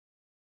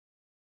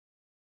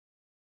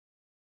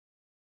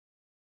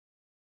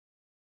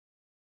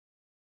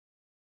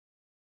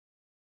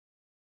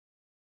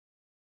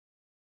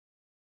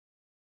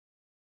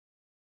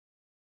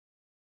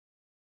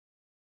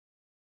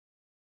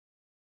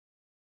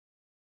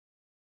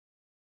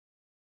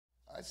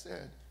I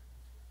said,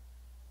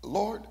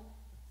 Lord,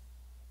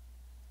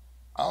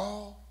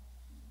 I'll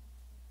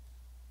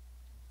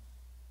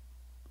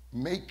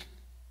make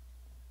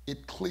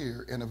it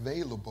clear and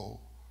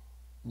available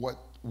what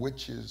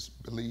witches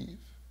believe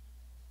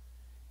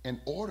in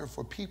order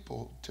for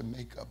people to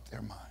make up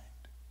their mind.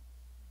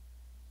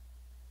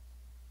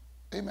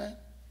 Amen.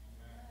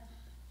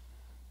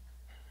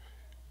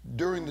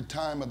 During the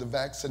time of the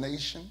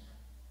vaccination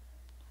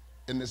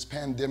in this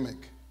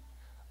pandemic,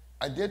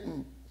 I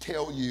didn't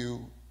tell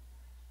you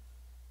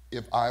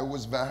if I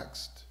was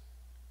vaxxed.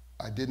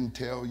 I didn't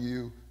tell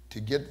you to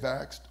get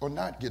vaxxed or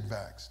not get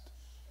vaxxed.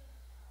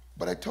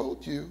 But I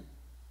told you,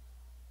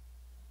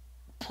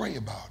 pray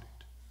about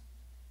it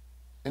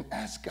and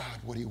ask God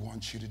what he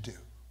wants you to do.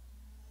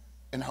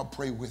 And I'll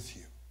pray with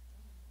you.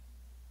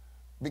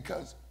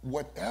 Because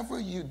whatever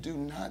you do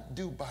not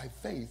do by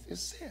faith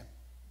is sin.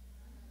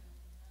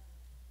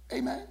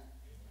 Amen?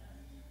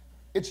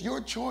 It's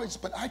your choice,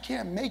 but I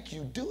can't make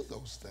you do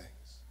those things.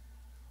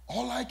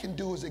 All I can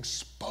do is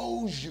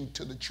expose you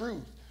to the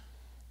truth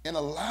and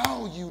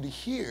allow you to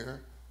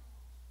hear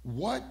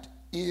what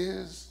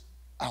is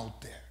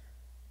out there.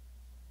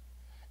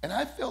 And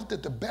I felt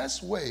that the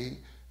best way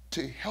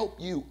to help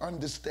you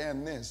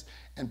understand this,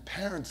 and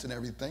parents and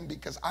everything,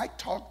 because I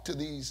talk to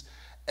these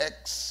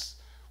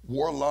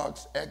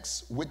ex-warlocks,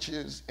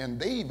 ex-witches, and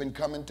they even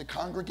come into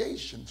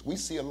congregations. We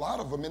see a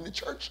lot of them in the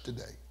church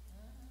today.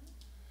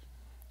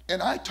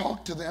 And I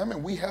talk to them,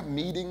 and we have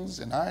meetings,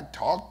 and I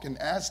talk and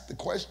ask the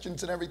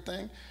questions and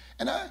everything.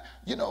 And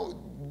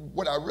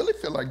what I really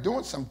feel like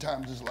doing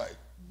sometimes is like,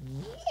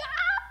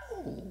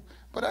 wow.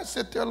 But I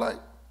sit there like,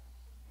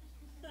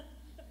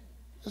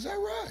 is that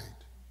right?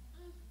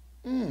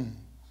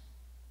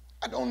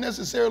 I don't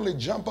necessarily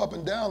jump up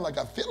and down like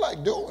I feel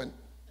like doing.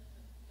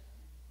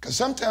 Because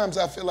sometimes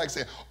I feel like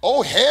saying,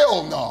 oh,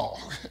 hell no.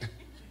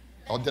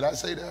 Oh, did I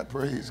say that?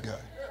 Praise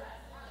God.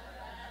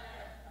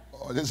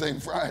 Oh, this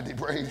ain't Friday,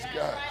 praise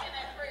God.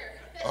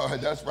 All right,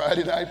 that's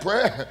Friday night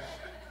prayer.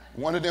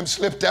 One of them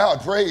slipped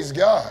out, praise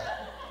God.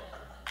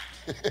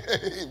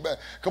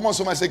 Come on,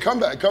 somebody say, come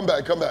back, come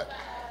back, come back.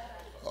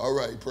 All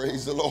right,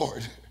 praise the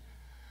Lord.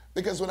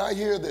 Because when I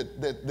hear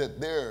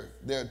that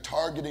they're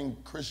targeting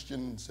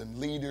Christians and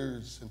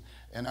leaders,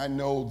 and I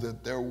know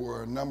that there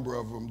were a number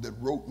of them that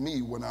wrote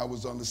me when I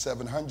was on the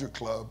 700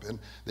 Club, and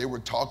they were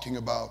talking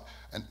about,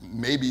 and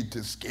maybe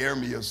to scare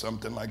me or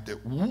something like that.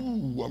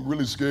 Ooh, I'm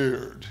really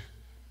scared.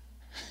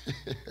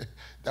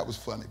 That was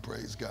funny,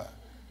 praise God.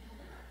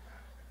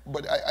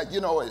 But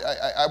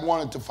I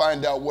wanted to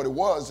find out what it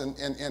was,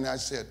 and I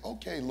said,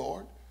 okay,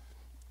 Lord,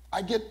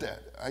 I get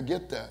that. I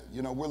get that.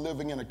 We're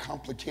living in a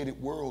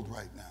complicated world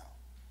right now.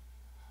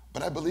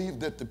 But I believe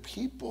that the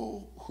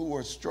people who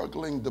are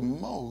struggling the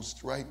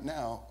most right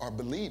now are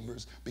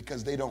believers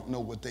because they don't know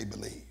what they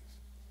believe.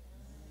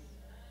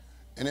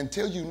 And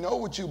until you know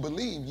what you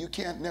believe, you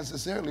can't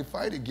necessarily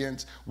fight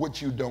against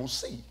what you don't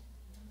see.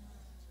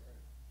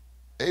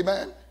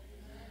 Amen?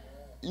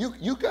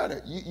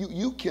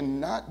 You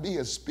cannot be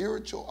a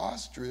spiritual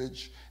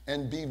ostrich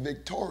and be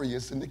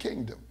victorious in the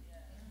kingdom.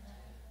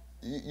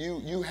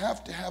 You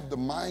have to have the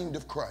mind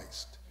of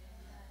Christ.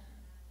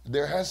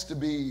 There has to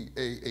be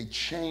a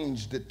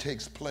change that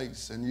takes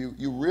place, and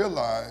you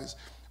realize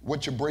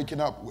what you're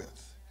breaking up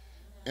with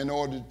in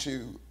order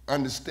to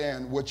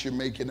understand what you're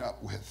making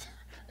up with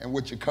and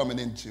what you're coming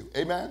into.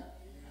 Amen?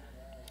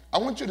 I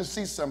want you to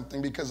see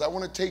something, because I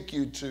want to take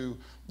you to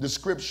the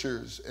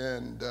scriptures,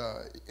 and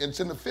it's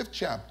in the 5th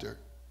chapter.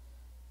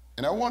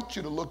 And I want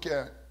you to look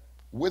at,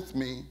 with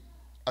me,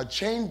 a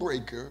chain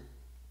breaker,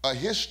 a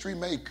history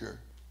maker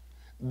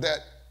that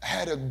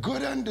had a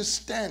good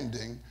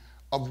understanding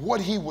of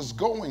what he was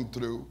going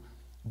through,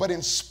 but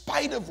in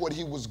spite of what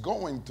he was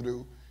going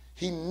through,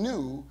 he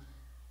knew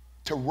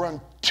to run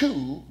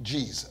to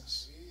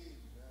Jesus.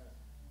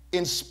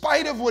 In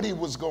spite of what he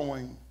was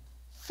going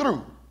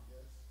through,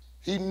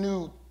 he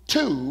knew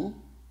to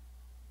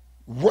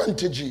run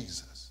to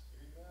Jesus.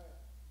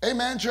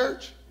 Amen,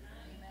 church?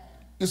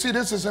 You see,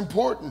 this is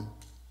important,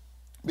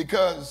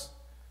 because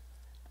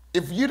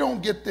if you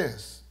don't get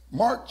this,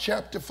 Mark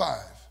chapter 5,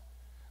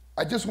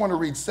 I just want to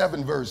read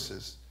 7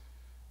 verses,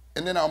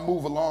 and then I'll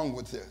move along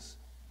with this.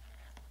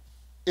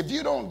 If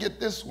you don't get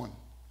this one,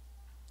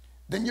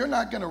 then you're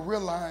not going to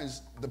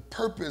realize the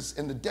purpose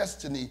and the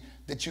destiny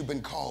that you've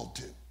been called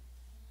to.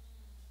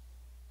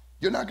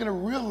 You're not going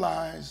to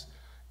realize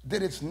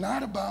that it's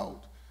not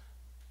about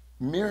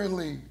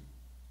merely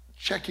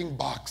checking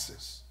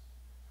boxes,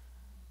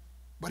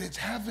 but it's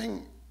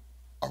having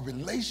a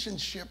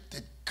relationship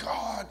that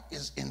God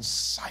is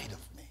inside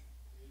of me.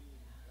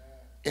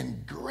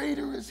 And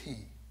greater is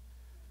he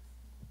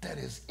that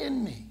is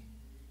in me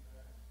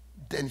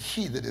than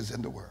he that is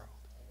in the world.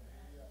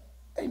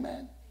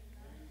 Amen.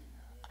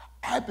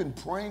 I've been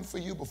praying for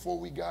you before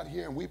we got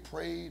here, and we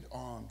prayed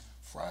on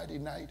Friday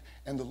night,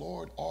 and the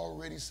Lord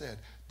already said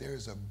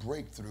there's a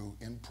breakthrough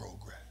in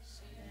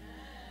progress.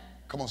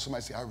 Come on,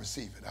 somebody say, I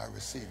receive it, I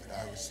receive it,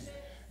 I receive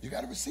it. You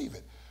got to receive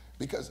it,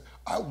 because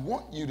I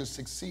want you to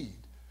succeed.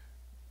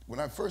 When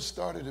I first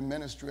started in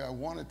ministry, I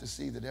wanted to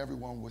see that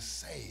everyone was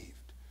saved.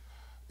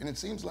 And it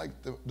seems like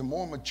the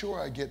more mature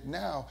I get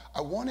now,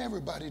 I want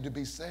everybody to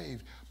be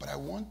saved, but I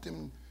want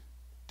them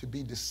to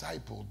be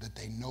discipled, that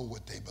they know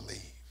what they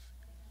believe.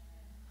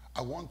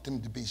 I want them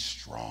to be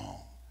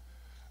strong,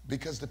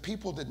 because the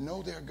people that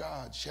know their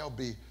God shall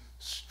be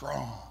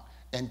strong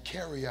and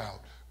carry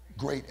out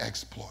great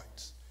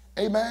exploits.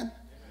 Amen?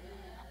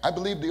 I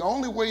believe the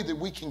only way that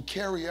we can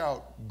carry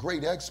out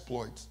great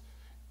exploits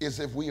is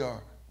if we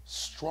are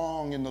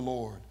strong in the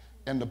Lord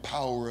and the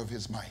power of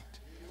his might.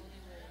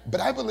 But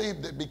I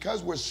believe that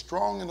because we're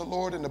strong in the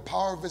Lord and the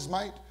power of his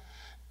might,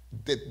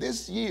 that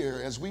this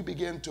year, as we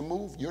begin to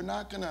move, you're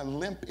not going to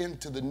limp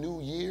into the new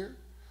year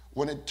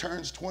when it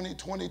turns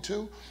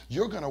 2022.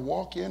 You're going to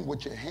walk in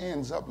with your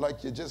hands up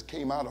like you just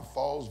came out of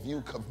Falls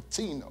View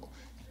Casino,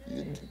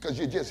 because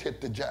you just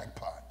hit the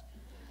jackpot.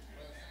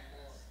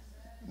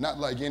 Not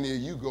like any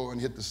of you go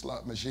and hit the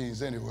slot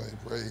machines anyway,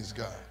 praise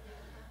God.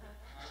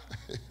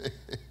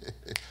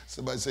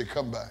 Somebody say,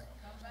 come back.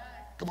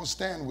 Come on,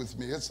 stand with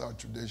me. It's our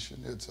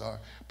tradition. It's our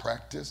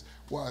practice.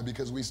 Why?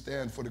 Because we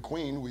stand for the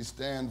Queen. We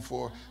stand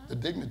for the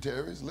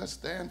dignitaries. Let's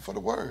stand for the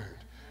word.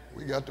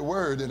 We got the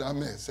word in our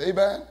midst.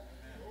 Amen?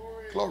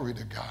 Glory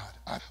to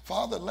God.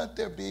 Father, let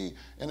there be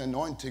an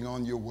anointing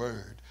on your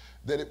word,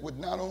 that it would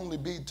not only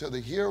be to the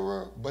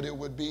hearer, but it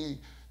would be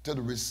to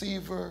the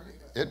receiver.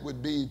 It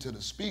would be to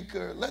the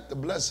speaker. Let the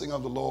blessing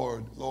of the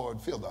Lord,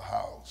 fill the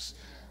house.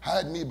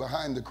 Hide me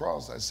behind the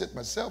cross. I sit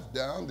myself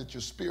down, that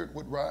your spirit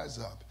would rise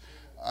up.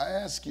 I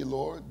ask you,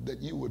 Lord, that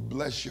you would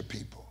bless your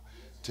people.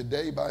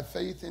 Today, by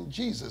faith in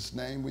Jesus'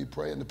 name, we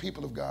pray. And the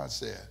people of God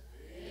said,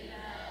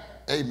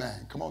 amen.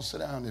 Amen. Come on, sit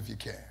down if you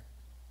can.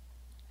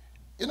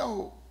 You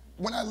know,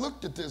 when I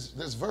looked at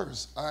this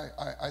verse,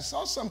 I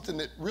saw something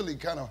that really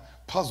kind of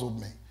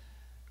puzzled me.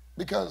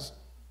 Because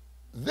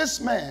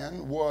this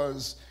man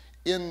was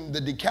in the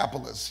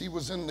Decapolis. He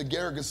was in the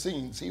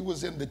Gergesenes. He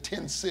was in the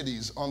 10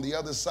 cities on the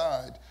other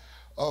side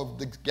of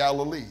the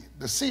Galilee,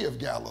 the Sea of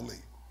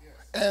Galilee.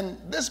 And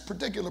this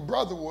particular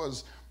brother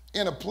was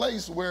in a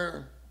place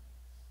where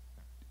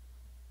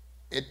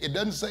it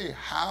doesn't say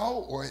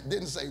how, or it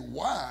didn't say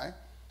why,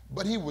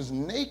 but he was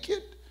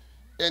naked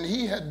and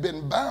he had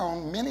been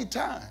bound many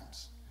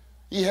times.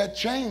 He had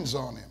chains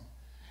on him.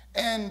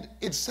 And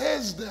it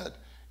says that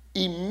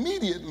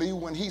immediately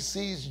when he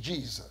sees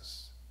Jesus,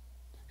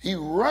 he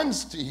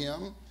runs to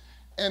him,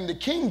 and the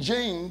King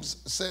James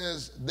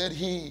says that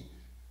he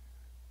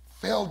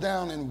fell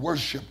down and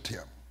worshiped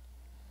him.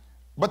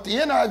 But the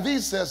NIV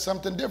says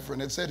something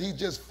different. It said he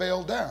just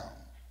fell down.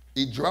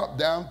 He dropped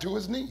down to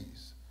his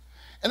knees.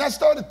 And I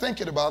started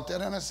thinking about that,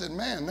 and I said,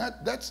 man,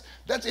 that's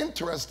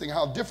interesting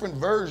how different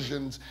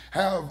versions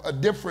have a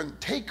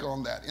different take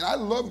on that. And I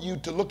love you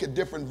to look at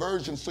different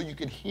versions so you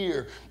can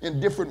hear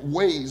in different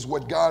ways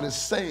what God is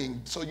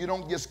saying, so you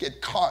don't just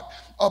get caught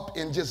up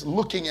in just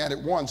looking at it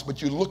once,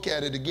 but you look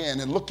at it again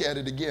and look at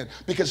it again,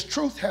 because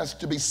truth has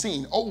to be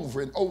seen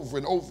over and over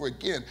and over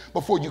again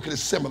before you can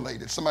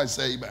assimilate it. Somebody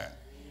say amen.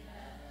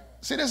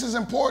 See, this is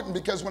important,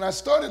 because when I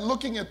started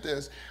looking at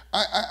this,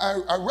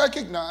 I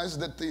recognized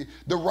that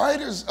the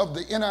writers of the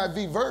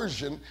NIV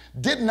version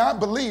did not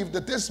believe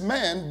that this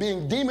man,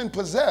 being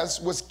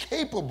demon-possessed, was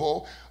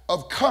capable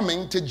of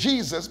coming to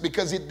Jesus,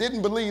 because it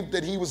didn't believe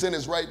that he was in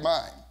his right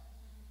mind.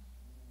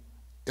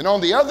 And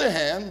on the other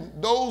hand,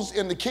 those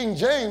in the King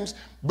James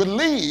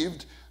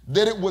believed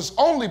that it was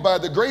only by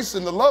the grace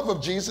and the love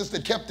of Jesus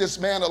that kept this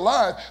man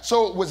alive.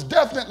 So it was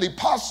definitely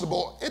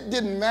possible. It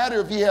didn't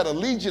matter if he had a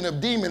legion of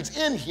demons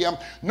in him.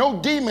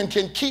 No demon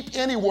can keep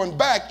anyone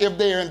back if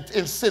they're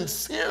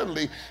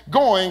sincerely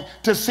going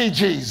to see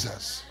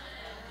Jesus.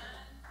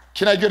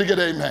 Can I get a good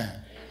amen?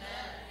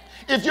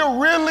 If you're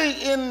really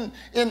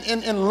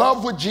in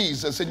love with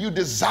Jesus and you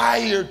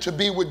desire to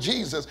be with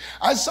Jesus,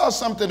 I saw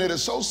something that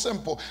is so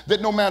simple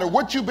that no matter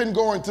what you've been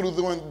going through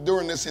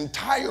during this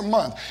entire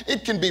month,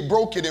 it can be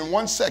broken in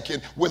 1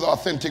 second with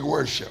authentic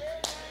worship.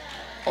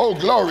 Oh,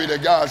 glory to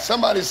God.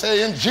 Somebody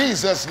say, in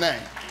Jesus'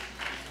 name.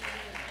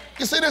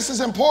 You see, this is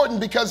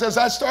important, because as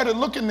I started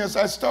looking at this,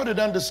 I started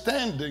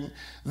understanding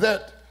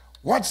that,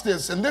 watch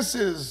this, and this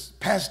is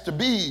Pastor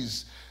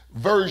B's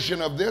version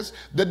of this,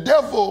 the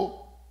devil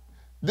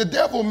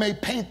may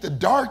paint the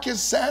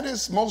darkest,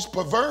 saddest, most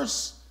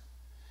perverse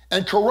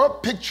and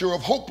corrupt picture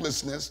of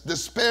hopelessness,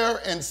 despair,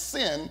 and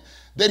sin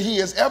that he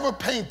has ever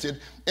painted,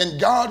 and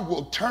God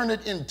will turn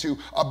it into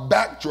a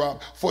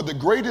backdrop for the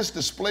greatest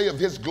display of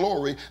his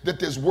glory that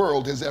this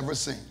world has ever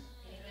seen.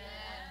 Amen.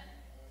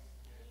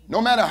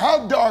 No matter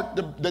how dark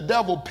the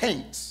devil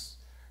paints,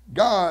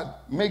 God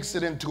makes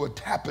it into a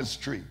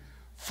tapestry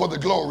for the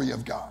glory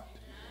of God.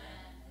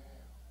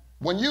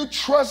 When you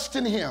trust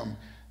in him,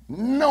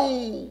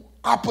 no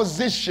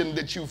opposition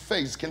that you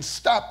face can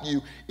stop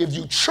you if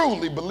you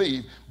truly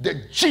believe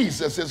that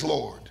Jesus is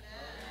Lord.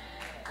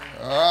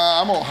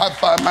 I'm going to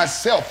high-five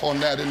myself on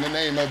that in the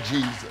name of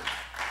Jesus.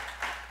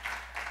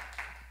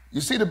 You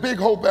see, the Big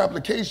Hope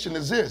application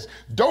is this: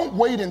 don't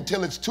wait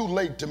until it's too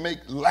late to make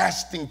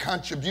lasting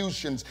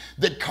contributions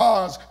that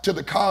cause to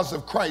the cause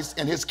of Christ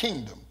and his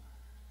kingdom.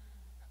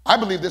 I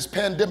believe this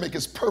pandemic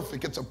is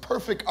perfect. It's a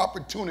perfect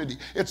opportunity.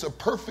 It's a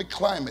perfect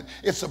climate.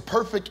 It's a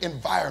perfect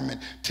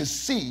environment to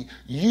see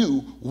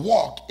you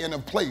walk in a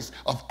place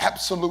of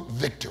absolute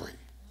victory.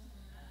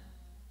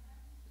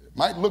 It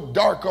might look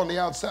dark on the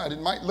outside.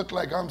 It might look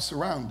like I'm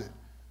surrounded,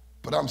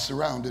 but I'm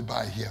surrounded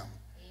by him.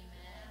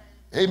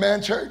 Amen,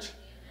 Amen, church? Amen.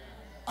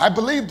 I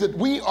believe that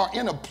we are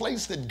in a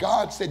place that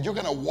God said you're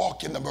going to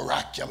walk in the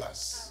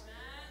miraculous.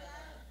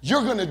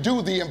 You're going to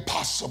do the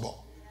impossible.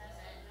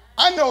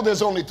 I know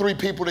there's only 3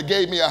 people that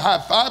gave me a high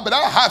five, but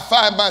I'll high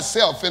five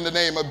myself in the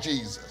name of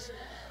Jesus.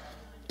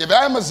 If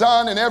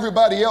Amazon and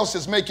everybody else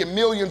is making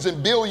millions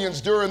and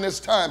billions during this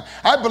time,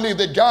 I believe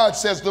that God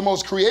says the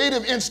most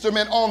creative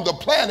instrument on the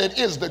planet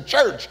is the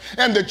church.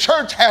 And the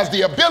church has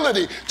the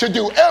ability to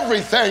do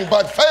everything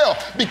but fail,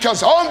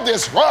 because on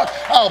this rock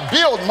I'll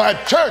build my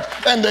church,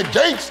 and the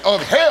gates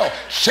of hell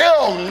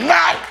shall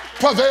not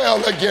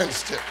prevail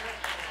against it.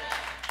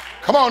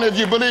 Come on, if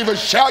you believe it,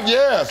 shout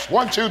yes.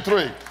 1, 2,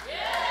 3.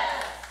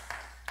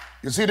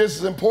 You see, this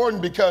is important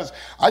because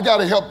I got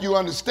to help you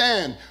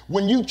understand,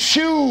 when you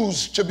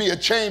choose to be a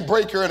chain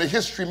breaker and a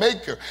history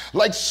maker,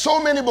 like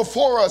so many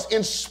before us,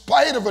 in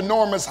spite of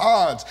enormous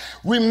odds,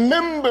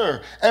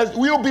 remember, as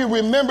we'll be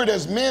remembered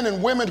as men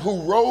and women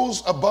who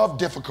rose above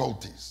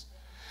difficulties.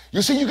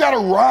 You see, you got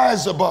to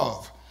rise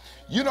above.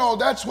 You know,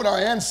 that's what our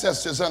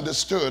ancestors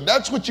understood.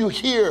 That's what you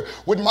hear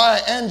with Maya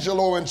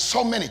Angelou and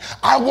so many.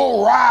 I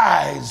will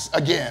rise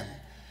again.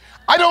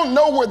 I don't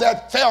know where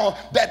that fell,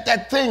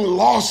 that thing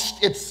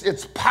lost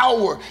its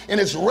power and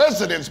its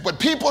resonance, but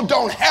people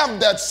don't have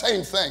that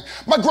same thing.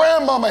 My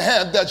grandmama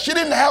had that. She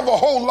didn't have a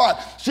whole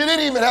lot. She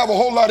didn't even have a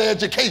whole lot of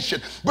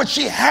education, but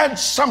she had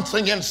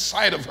something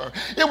inside of her.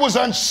 It was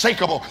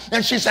unshakable.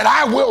 And she said,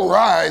 I will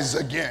rise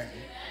again.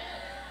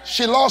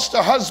 She lost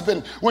a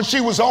husband when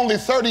she was only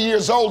 30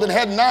 years old and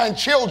had 9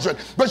 children,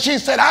 but she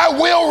said, I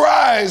will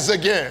rise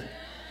again.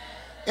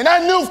 And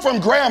I knew from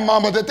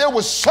grandmama that there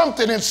was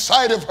something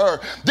inside of her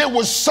that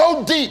was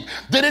so deep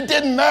that it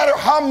didn't matter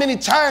how many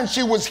times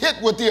she was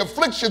hit with the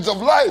afflictions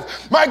of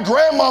life. My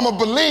grandmama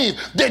believed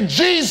that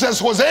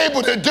Jesus was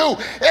able to do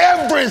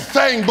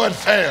everything but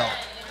fail.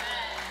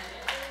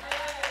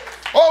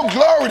 Oh,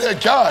 glory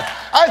to God.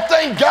 I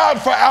thank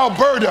God for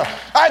Alberta.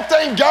 I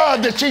thank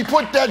God that she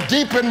put that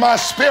deep in my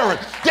spirit,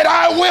 that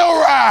I will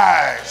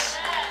rise.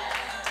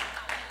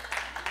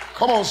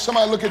 Come on,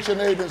 somebody look at your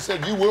neighbor and say,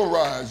 you will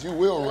rise, you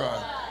will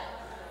rise.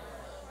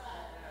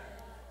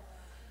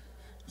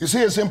 You see,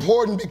 it's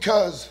important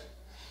because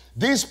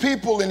these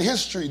people in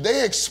history,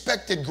 they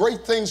expected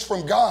great things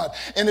from God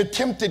and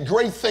attempted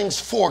great things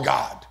for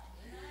God.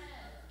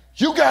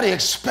 You got to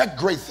expect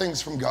great things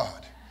from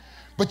God,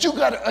 but you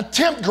got to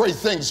attempt great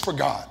things for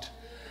God.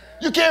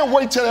 You can't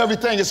wait till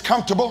everything is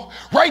comfortable.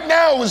 Right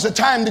now is the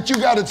time that you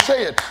got to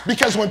say it,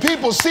 because when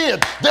people see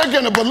it, they're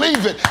going to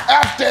believe it.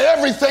 After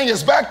everything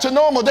is back to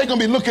normal, they're going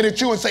to be looking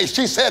at you and say,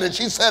 she said it,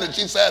 she said it,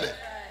 she said it.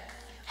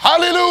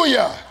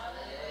 Hallelujah.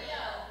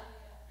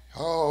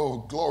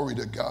 Oh, glory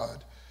to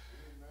God.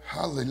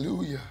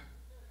 Hallelujah.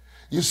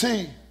 You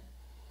see,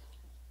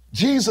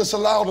 Jesus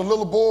allowed a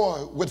little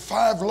boy with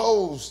 5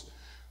 loaves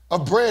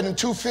of bread and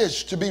 2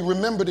 fish to be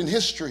remembered in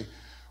history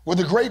with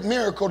a great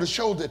miracle to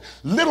show that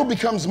little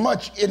becomes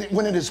much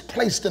when it is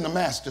placed in the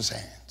master's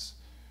hands.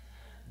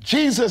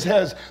 Jesus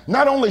has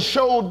not only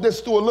showed this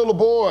to a little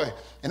boy,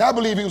 and I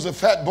believe he was a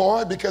fat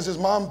boy because his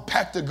mom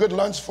packed a good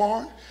lunch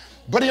for him,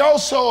 but he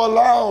also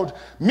allowed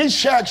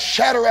Meshach,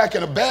 Shadrach,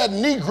 and a bad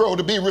Negro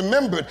to be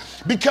remembered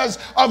because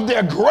of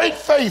their great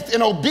faith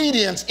and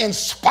obedience in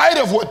spite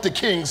of what the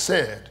king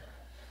said.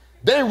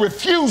 They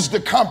refused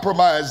to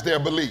compromise their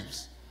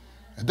beliefs.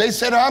 They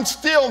said, I'm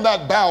still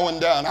not bowing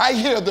down. I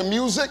hear the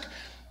music,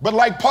 but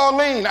like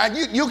Pauline,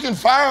 you can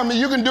fire me,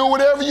 you can do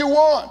whatever you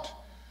want.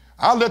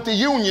 I'll let the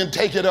union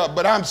take it up,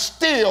 but I'm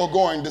still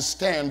going to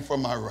stand for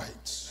my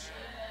rights.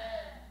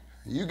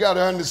 You got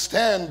to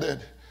understand that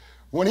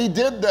when they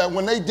did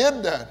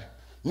that,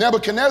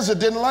 Nebuchadnezzar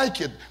didn't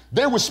like it.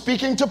 They were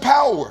speaking to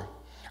power.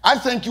 I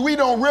think we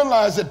don't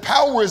realize that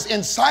power is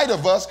inside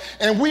of us,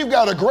 and we've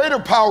got a greater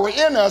power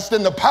in us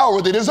than the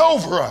power that is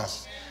over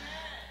us.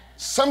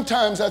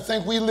 Sometimes I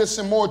think we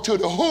listen more to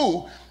the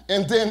who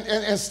and then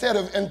instead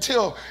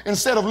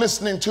of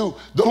listening to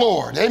the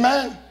Lord.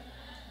 Amen.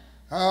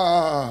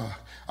 I'm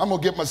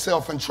gonna get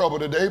myself in trouble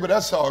today, but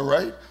that's all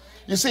right.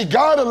 You see,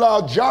 God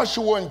allowed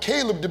Joshua and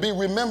Caleb to be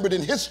remembered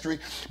in history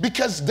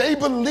because they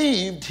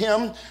believed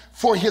him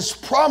for his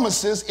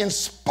promises in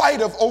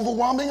spite of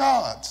overwhelming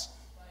odds.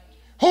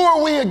 Who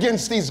are we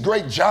against these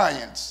great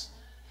giants?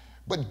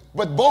 But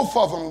both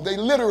of them, they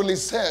literally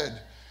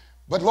said,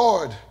 but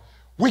Lord,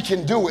 we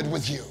can do it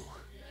with you.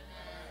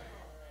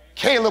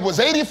 Caleb was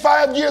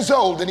 85 years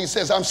old and he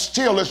says, I'm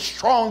still as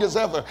strong as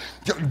ever.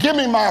 Give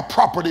me my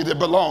property that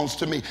belongs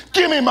to me.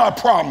 Give me my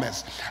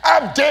promise.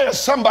 I dare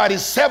somebody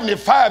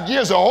 75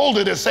 years or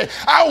older to say,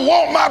 I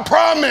want my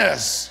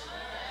promise.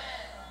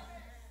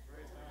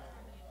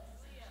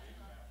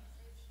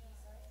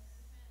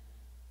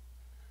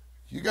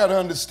 You got to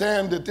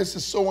understand that this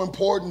is so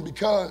important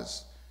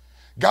because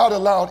God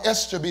allowed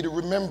Esther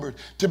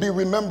to be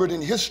remembered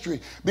in history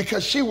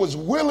because she was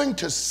willing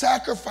to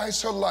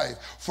sacrifice her life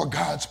for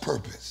God's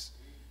purpose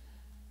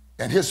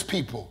and his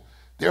people.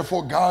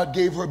 Therefore, God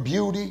gave her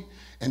beauty,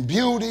 and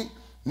beauty,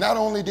 not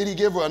only did he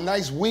give her a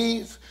nice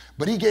weave,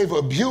 but he gave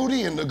her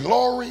beauty and the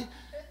glory.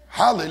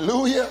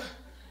 Hallelujah.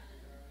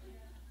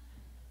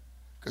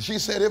 Because she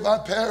said, if I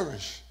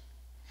perish,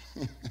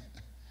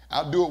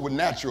 I'll do it with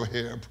natural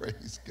hair,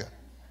 praise God.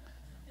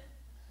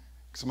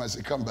 Somebody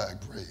say, come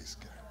back, praise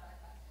God.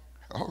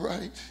 All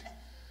right.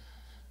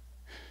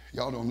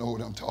 Y'all don't know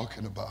what I'm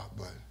talking about,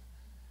 but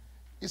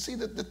you see,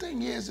 the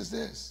thing is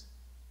this.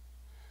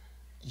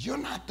 You're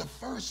not the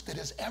first that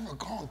has ever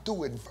gone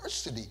through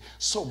adversity.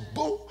 So,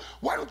 boo,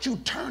 why don't you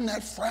turn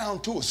that frown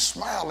to a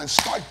smile and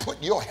start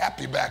putting your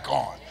happy back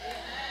on?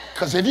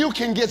 Because if you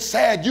can get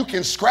sad, you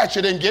can scratch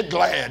it and get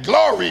glad.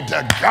 Glory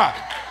to God.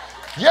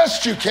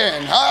 Yes, you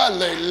can.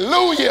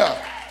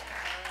 Hallelujah.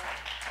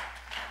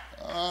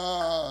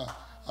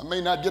 I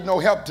may not get no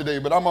help today,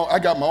 but I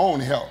got my own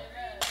help.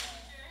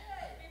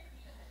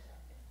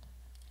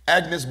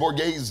 Agnes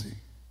Borghese.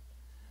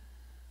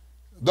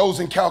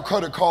 Those in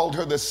Calcutta called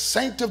her the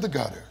saint of the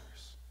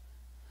gutters.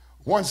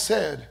 Once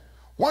said,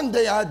 one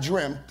day I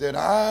dreamt that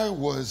I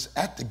was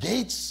at the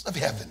gates of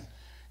heaven,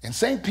 and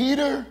St.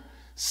 Peter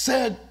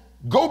said,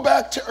 go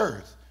back to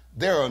earth.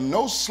 There are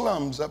no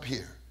slums up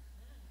here.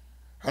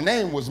 Her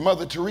name was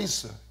Mother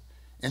Teresa,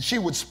 and she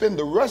would spend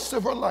the rest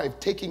of her life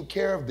taking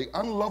care of the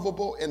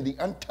unlovable and the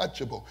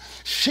untouchable.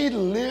 She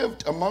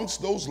lived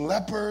amongst those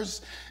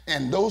lepers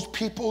and those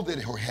people that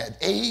had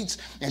AIDS,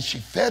 and she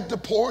fed the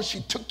poor. She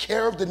took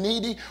care of the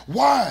needy.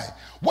 Why?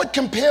 What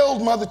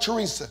compelled Mother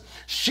Teresa?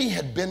 She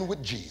had been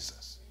with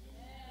Jesus.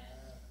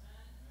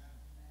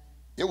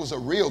 It was a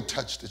real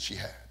touch that she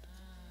had.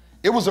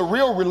 It was a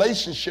real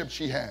relationship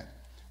she had.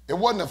 It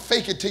wasn't a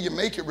fake it till you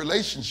make it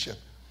relationship.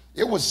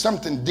 It was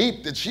something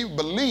deep that she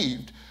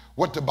believed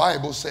what the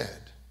Bible said.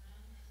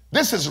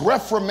 This is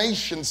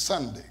Reformation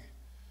Sunday.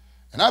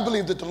 And I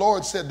believe that the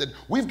Lord said that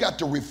we've got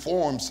to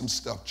reform some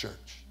stuff,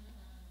 church.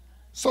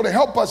 So to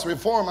help us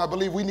reform, I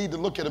believe we need to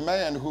look at a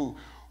man who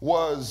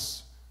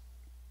was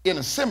in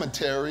a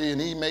cemetery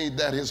and he made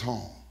that his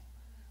home.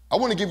 I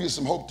want to give you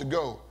some hope to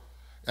go.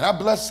 And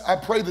I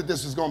pray that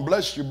this is going to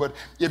bless you. But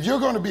if you're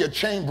going to be a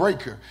chain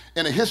breaker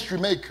and a history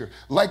maker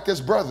like this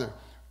brother,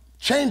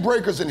 chain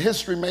breakers and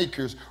history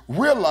makers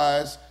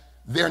realize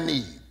their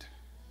need.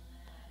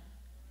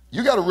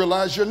 You got to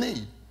realize your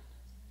need.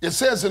 It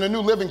says in the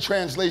New Living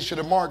Translation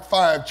of Mark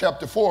 5,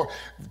 chapter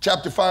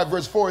 5,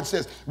 verse 4, it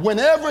says,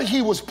 whenever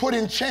he was put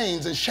in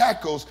chains and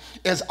shackles,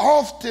 as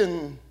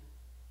often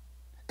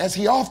as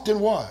he often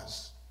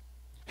was,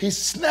 he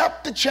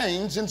snapped the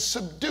chains and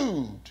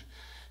subdued.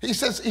 He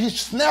says he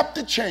snapped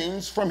the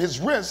chains from his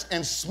wrists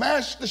and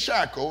smashed the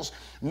shackles.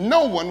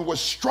 No one was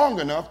strong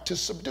enough to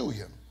subdue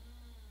him.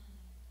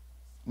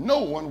 No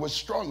one was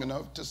strong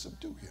enough to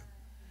subdue him.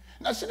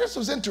 Now, see, this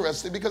was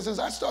interesting because as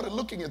I started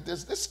looking at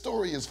this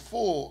story is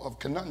full of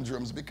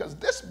conundrums because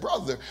this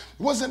brother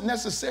wasn't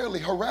necessarily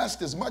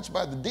harassed as much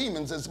by the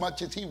demons as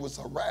much as he was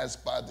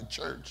harassed by the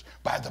church,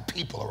 by the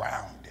people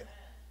around him.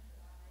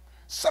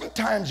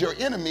 Sometimes your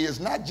enemy is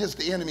not just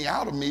the enemy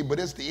out of me, but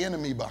it's the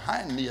enemy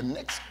behind me and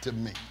next to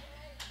me.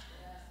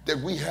 That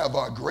we have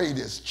our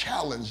greatest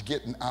challenge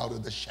getting out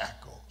of the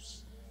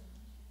shackles.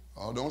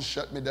 Oh, don't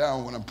shut me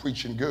down when I'm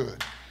preaching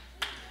good.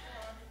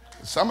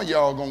 Some of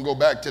y'all are going to go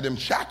back to them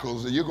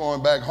shackles and you're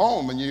going back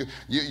home and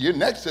you're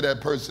next to that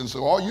person.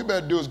 So all you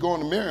better do is go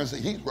in the mirror and say,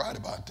 he's right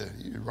about that.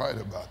 He's right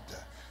about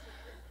that.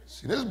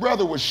 See, this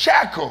brother was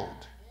shackled.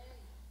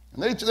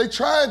 And they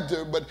tried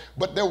to,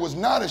 but there was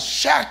not a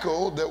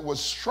shackle that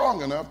was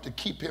strong enough to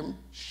keep him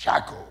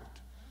shackled.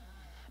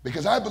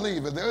 Because I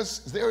believe if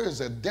there is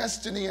a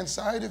destiny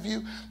inside of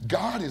you,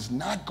 God is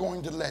not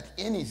going to let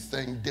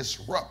anything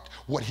disrupt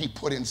what he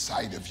put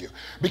inside of you.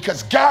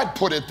 Because God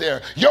put it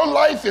there. Your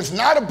life is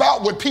not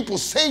about what people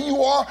say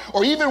you are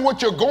or even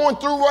what you're going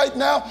through right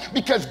now.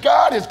 Because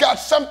God has got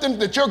something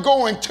that you're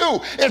going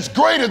to. It's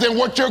greater than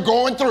what you're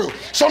going through.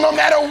 So no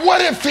matter what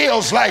it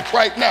feels like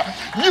right now,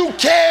 you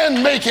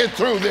can make it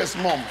through this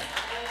moment.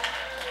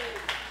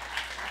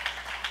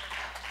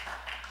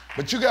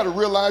 But you got to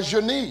realize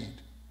your need.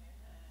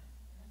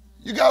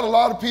 You got a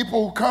lot of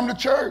people who come to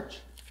church.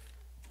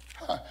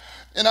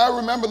 And I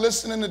remember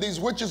listening to these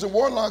witches and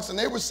warlocks, and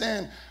they were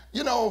saying,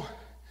 you know,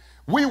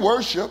 we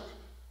worship,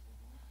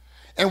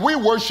 and we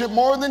worship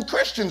more than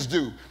Christians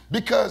do,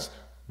 because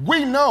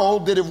we know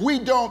that if we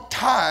don't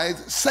tithe,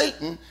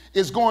 Satan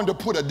is going to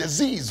put a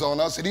disease on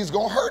us, and he's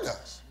going to hurt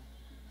us.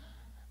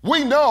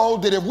 We know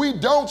that if we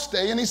don't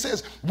stay, and he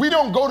says, we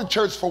don't go to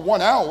church for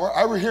 1 hour.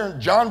 I was hearing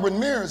John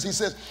Ramirez, he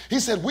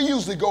said, we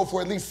usually go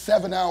for at least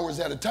 7 hours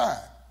at a time.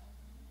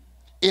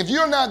 If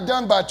you're not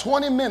done by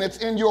 20 minutes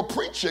in your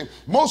preaching,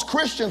 most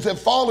Christians have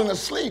fallen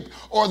asleep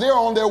or they're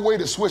on their way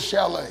to Swiss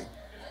Chalet.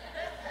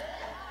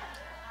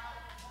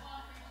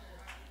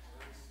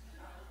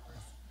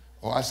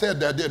 Oh, I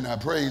said that, didn't I?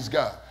 Praise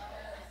God.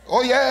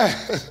 Oh, yeah.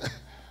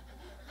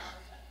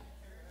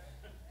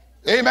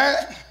 Amen.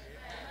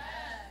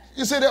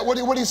 You see that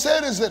what he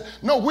said is that,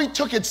 no, we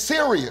took it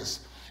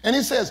serious. And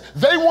he says,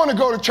 they want to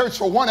go to church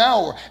for 1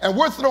 hour, and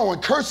we're throwing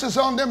curses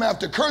on them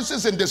after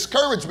curses and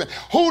discouragement.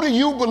 Who do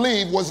you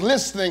believe was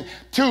listening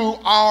to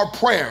our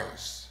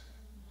prayers?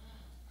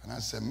 And I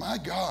said, my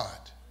God.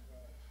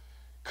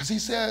 Because he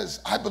says,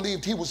 I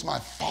believed he was my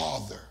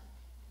father.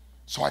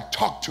 So I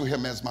talked to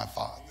him as my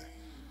father.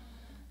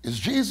 Is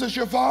Jesus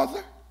your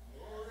father?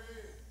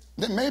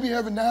 Then maybe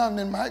every now and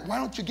then, why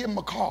don't you give him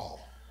a call?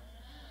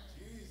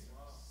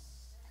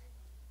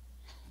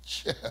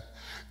 Yeah.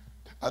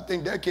 I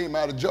think that came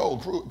out of Joel.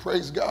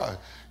 Praise God.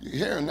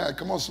 You're hearing that?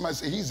 Come on, somebody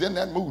say, he's in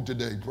that mood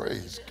today.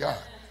 Praise God.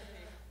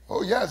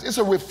 Oh, yes. It's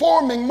a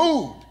reforming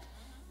mood.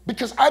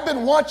 Because I've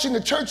been watching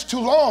the church too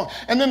long.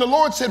 And then the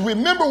Lord said,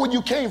 remember where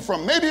you came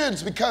from. Maybe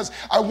it's because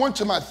I went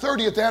to my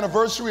 30th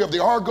anniversary of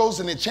the Argos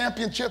and the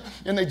championship,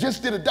 and they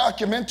just did a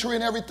documentary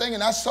and everything,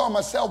 and I saw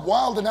myself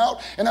wilding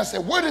out, and I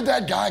said, where did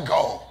that guy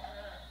go?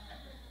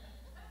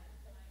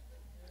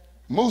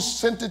 Moose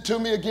sent it to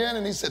me again,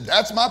 and he said,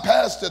 that's my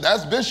pastor.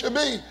 That's Bishop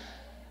E.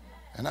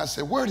 And I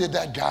said, where did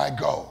that guy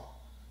go?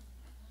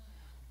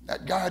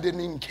 That guy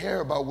didn't even care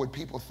about what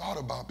people thought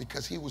about,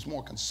 because he was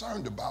more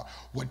concerned about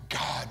what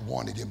God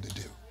wanted him to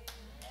do.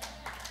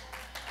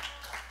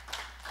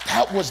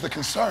 That was the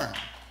concern.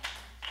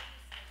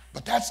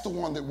 But that's the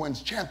one that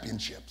wins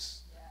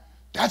championships.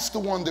 That's the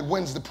one that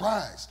wins the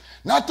prize.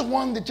 Not the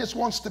one that just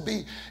wants to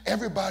be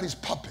everybody's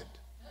puppet,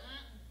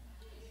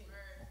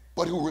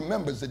 but who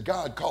remembers that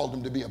God called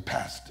him to be a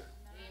pastor.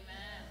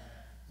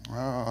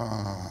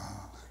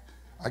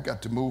 I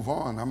got to move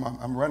on.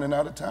 I'm running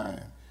out of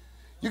time.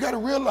 You got to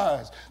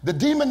realize the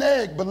demon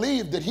egg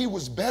believed that he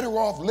was better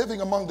off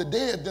living among the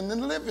dead than the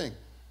living,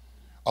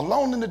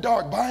 alone in the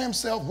dark by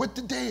himself with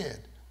the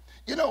dead.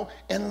 You know,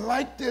 and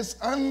like this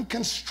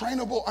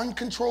unconstrainable,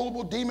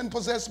 uncontrollable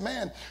demon-possessed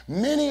man,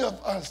 many of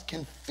us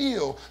can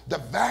feel the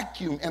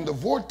vacuum and the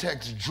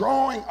vortex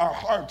drawing our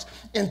hearts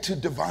into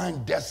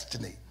divine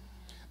destiny.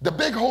 The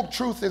big hope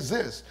truth is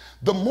this: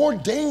 the more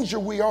danger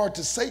we are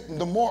to Satan,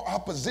 the more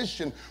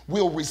opposition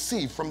we'll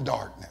receive from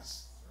darkness.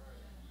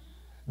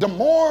 The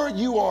more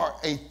you are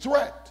a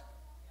threat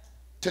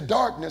to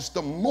darkness,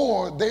 the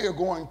more they are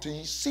going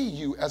to see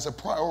you as a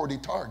priority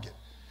target.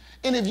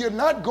 And if you're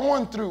not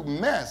going through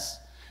mess,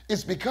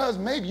 it's because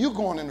maybe you're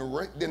going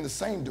in the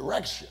same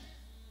direction.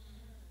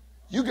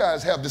 You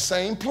guys have the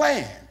same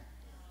plan.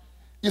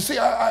 You see,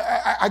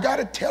 I got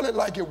to tell it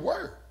like it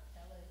were.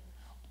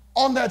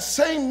 On that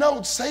same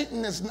note,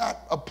 Satan is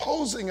not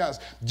opposing us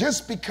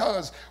just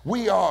because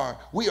we are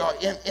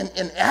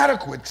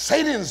inadequate.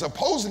 Satan is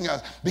opposing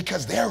us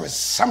because there is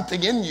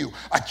something in you,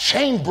 a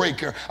chain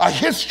breaker, a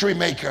history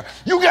maker.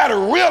 You got to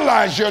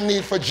realize your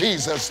need for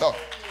Jesus. So,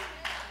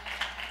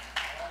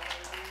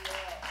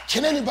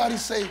 can anybody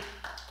say,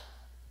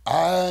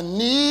 I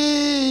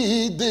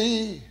need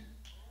thee?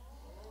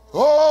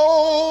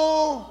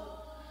 Oh,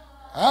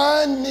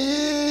 I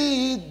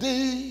need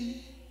thee.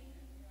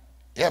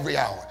 Every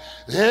hour.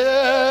 Every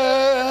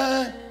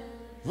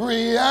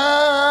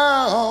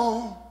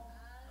hour.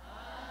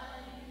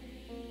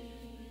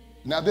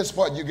 Now this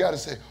part you got to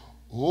say,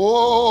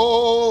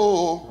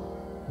 oh,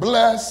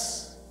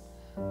 bless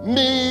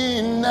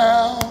me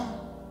now,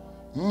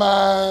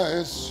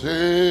 my Savior.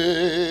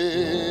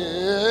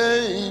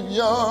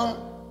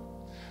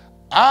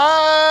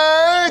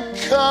 I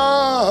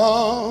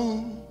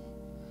come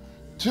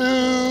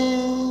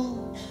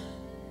to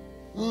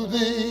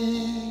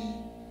thee.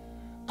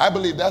 I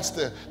believe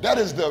that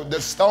is the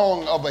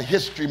song of a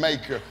history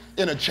maker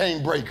in a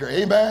chain breaker.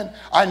 Amen.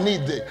 I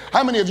need thee.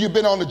 How many of you have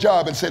been on the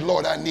job and said,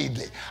 Lord, I need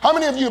thee? How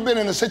many of you have been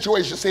in a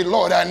situation and say,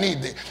 Lord, I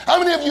need thee? How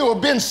many of you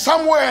have been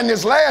somewhere in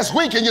this last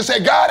week and you say,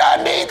 God,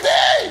 I need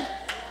thee?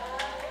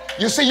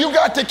 You see, you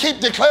got to keep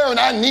declaring,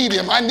 I need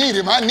him, I need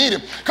him, I need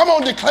him. Come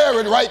on, declare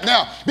it right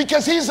now,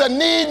 because he's a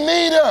need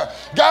meter.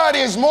 God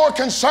is more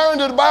concerned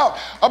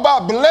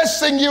about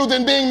blessing you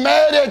than being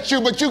mad at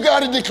you, but you got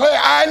to declare,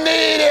 I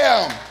need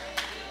him.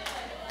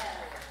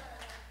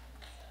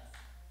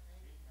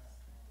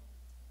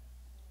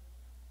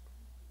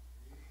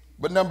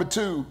 But number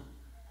two,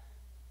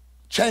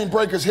 chain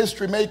breakers,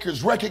 history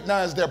makers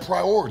recognize their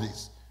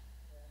priorities.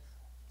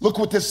 Look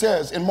what this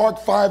says in Mark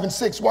 5 and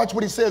 6. Watch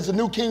what he says, the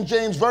New King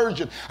James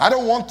Version. I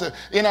don't want the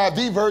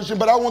NIV version,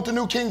 but I want the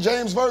New King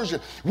James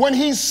Version. When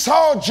he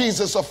saw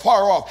Jesus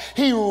afar off,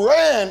 he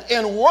ran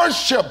and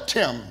worshiped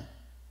him.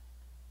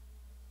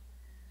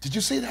 Did you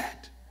see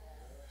that?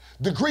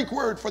 The Greek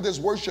word for this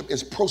worship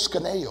is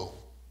proskuneo.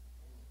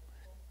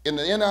 In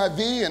the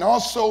NIV and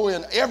also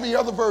in every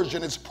other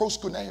version, it's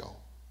proskuneo.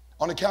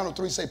 On the count of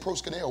three, say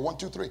proskuneo. 1,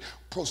 2, 3.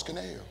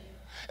 Proskuneo.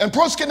 And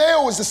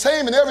proskuneo is the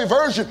same in every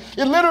version.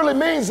 It literally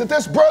means that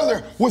this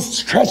brother was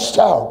stretched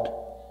out.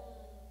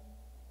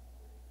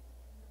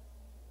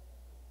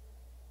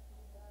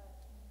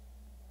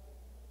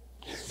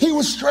 He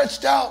was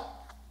stretched out.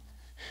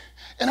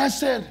 And I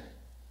said,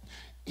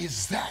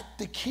 is that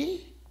the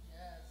key?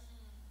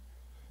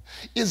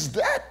 Is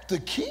that the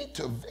key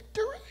to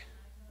victory?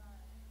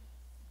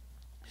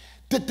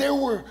 that there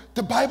were,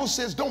 the Bible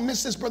says, don't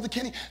miss this, Brother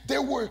Kenny,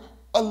 there were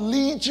a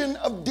legion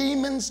of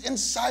demons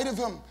inside of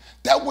him.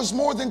 That was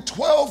more than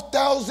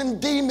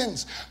 12,000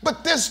 demons.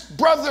 But this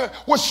brother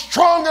was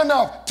strong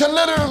enough to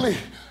literally,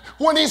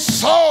 when he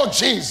saw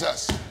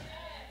Jesus,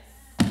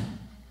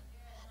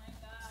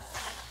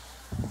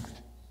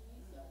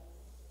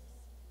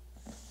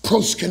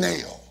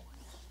 proskuneo.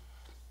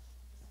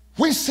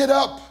 We sit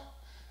up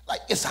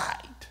like it's all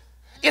right.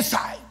 It's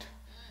all right.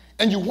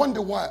 And you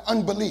wonder why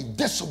unbelief,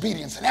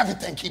 disobedience, and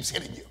everything keeps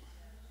hitting you.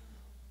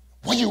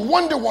 When you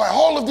wonder why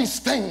all of these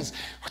things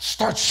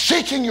start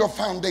shaking your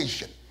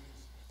foundation,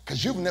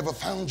 because you've never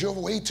found your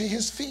way to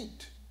his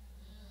feet.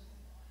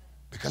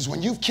 Because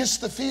when you've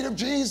kissed the feet of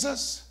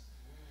Jesus,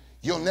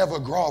 you'll never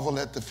grovel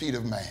at the feet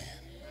of man.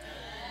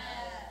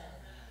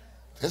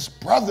 This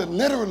brother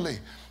literally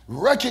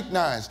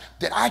recognized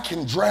that I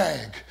can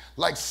drag,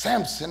 like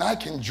Samson, I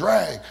can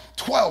drag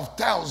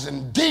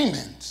 12,000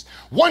 demons.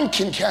 One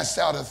can cast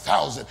out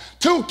 1,000.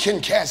 Two can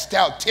cast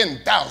out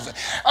 10,000.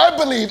 I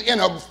believe in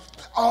a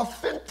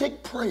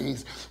authentic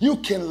praise, you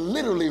can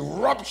literally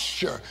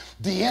rupture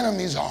the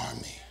enemy's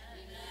army.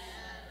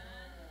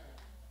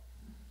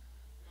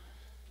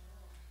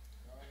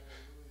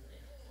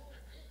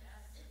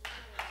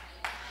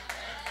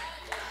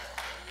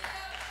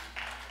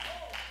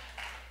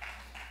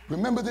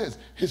 Remember this,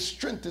 his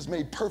strength is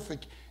made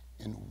perfect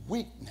in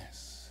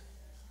weakness.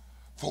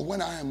 For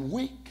when I am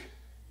weak,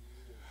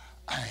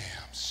 I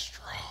am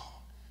strong.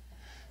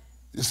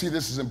 You see,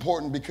 this is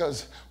important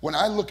because when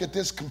I look at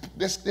this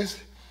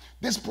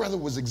brother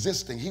was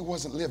existing. He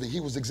wasn't living,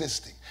 he was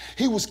existing.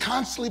 He was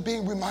constantly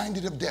being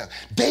reminded of death.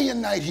 Day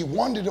and night, he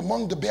wandered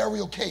among the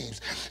burial caves.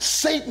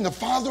 Satan, the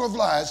father of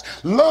lies,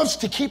 loves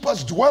to keep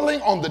us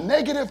dwelling on the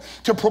negative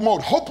to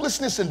promote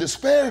hopelessness and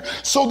despair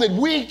so that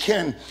we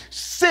can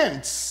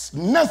sense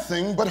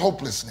nothing but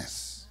hopelessness.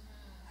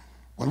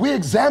 When we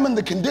examine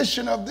the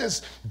condition of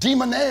this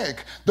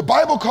demoniac, the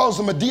Bible calls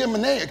him a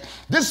demoniac.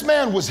 This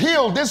man was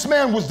healed, this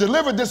man was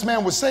delivered, this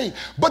man was saved.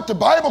 But the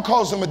Bible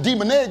calls him a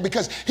demoniac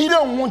because he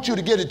don't want you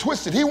to get it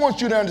twisted. He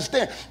wants you to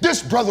understand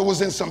this brother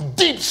was in some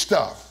deep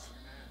stuff.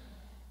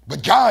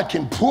 But God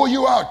can pull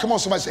you out. Come on,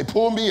 somebody say,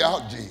 pull me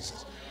out,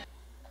 Jesus.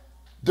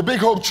 The Big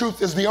Hope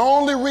truth is the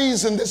only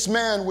reason this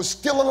man was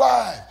still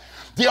alive.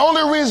 The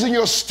only reason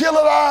you're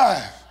still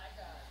alive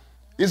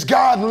is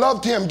God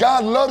loved him.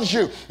 God loves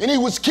you, and he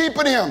was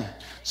keeping him.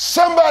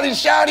 Somebody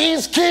shout,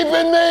 he's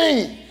keeping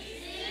me.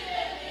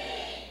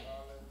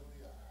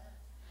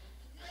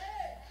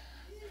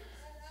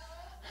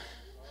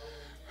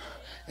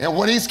 And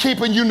when he's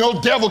keeping you,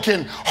 no devil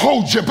can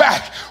hold you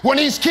back. When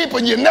he's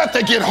keeping you,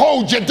 nothing can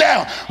hold you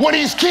down. When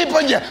he's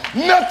keeping you,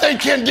 nothing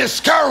can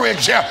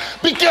discourage you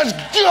because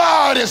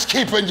God is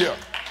keeping you.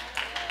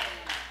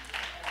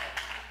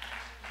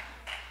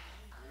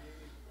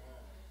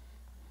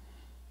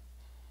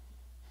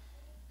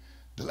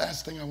 The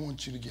last thing I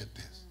want you to get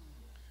this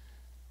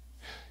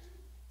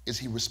is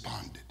he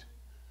responded.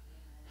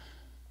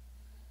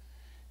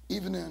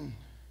 Even in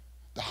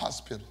the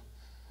hospital,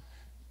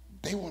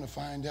 they want to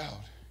find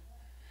out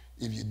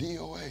if you're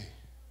DOA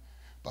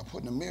by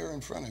putting a mirror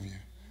in front of you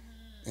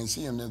and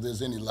seeing if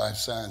there's any life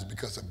signs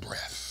because of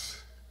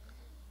breath.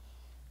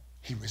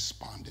 He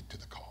responded to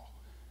the call.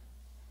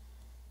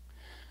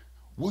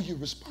 Will you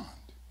respond?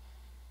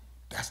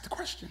 That's the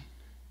question.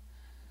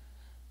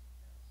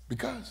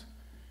 Because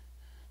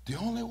the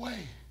only way,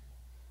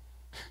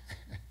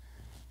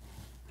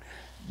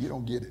 you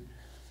don't get it.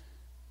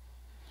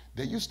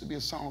 There used to be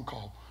a song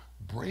called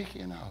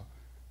Breaking Up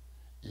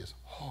is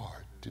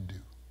Hard to Do.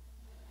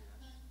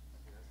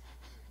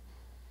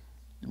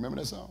 You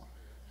remember that song?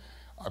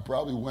 I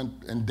probably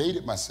went and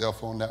dated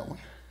myself on that one.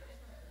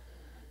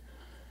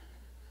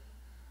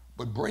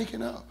 But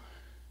breaking up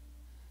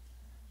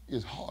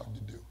is hard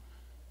to do.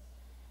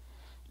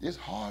 It's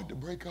hard to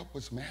break up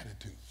with some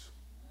attitudes.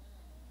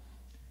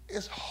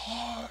 It's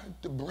hard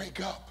to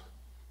break up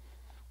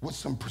with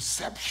some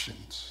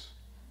perceptions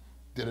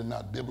that are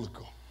not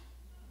biblical.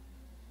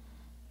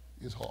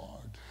 It's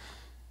hard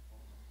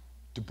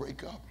to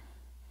break up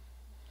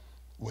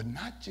with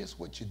not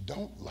just what you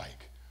don't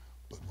like,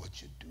 but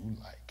what you do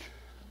like.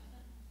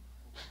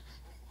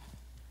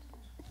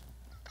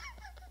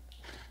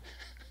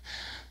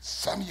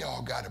 Some of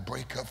y'all got to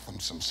break up from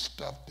some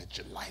stuff that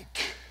you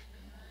like.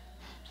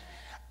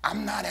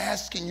 I'm not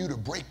asking you to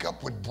break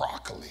up with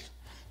broccoli.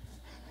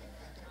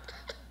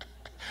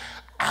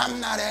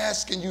 I'm not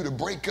asking you to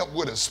break up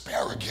with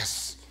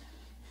asparagus.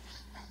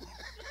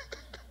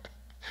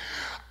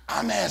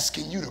 I'm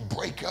asking you to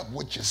break up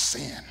with your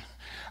sin.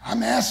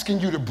 I'm asking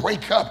you to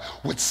break up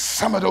with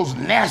some of those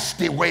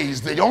nasty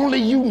ways that only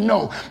you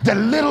know, the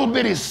little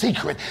bitty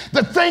secret,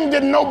 the thing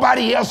that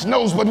nobody else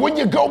knows, but when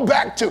you go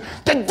back to,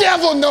 the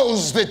devil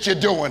knows that you're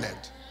doing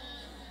it.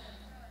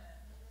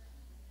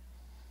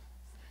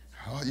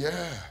 Oh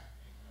yeah.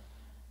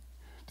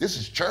 This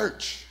is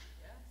church.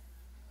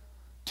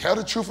 Tell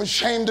the truth and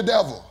shame the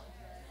devil.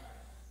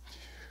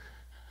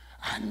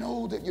 I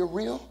know that you're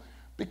real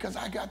because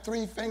I got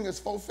 3 fingers,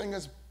 4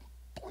 fingers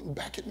pointing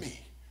back at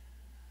me.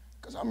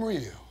 Because I'm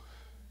real.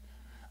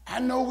 I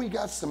know we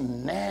got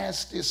some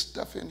nasty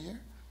stuff in here.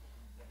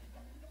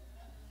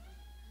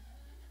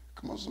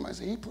 Come on, somebody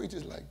say, he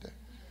preaches like that.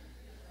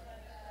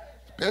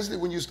 Especially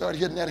when you start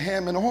hitting that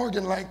Hammond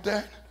organ like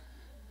that.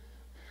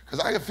 Because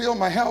I can feel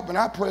my help, and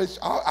I'll praise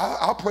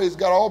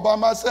God all by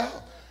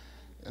myself.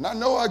 And I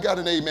know I got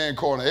an amen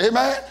corner.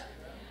 Amen?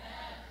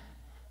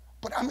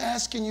 But I'm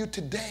asking you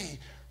today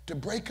to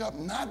break up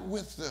not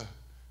with the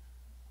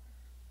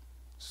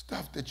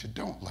stuff that you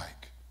don't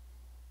like,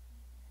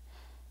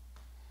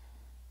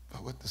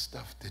 but with the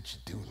stuff that you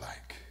do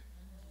like.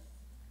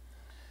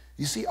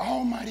 You see,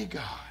 Almighty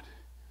God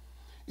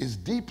is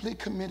deeply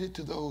committed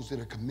to those that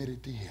are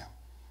committed to him.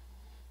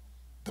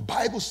 The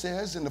Bible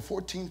says in the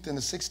 14th and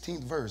the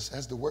 16th verse,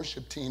 as the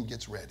worship team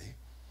gets ready,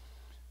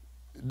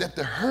 that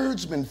the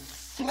herdsmen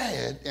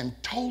fled and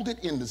told it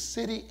in the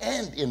city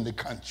and in the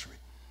country.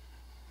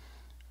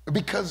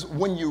 Because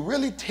when you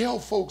really tell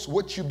folks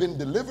what you've been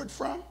delivered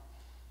from,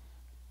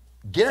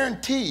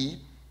 guaranteed,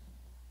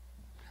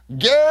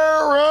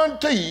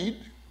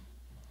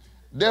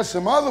 there's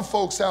some other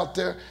folks out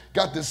there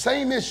got the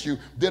same issue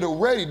that are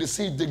ready to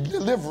see the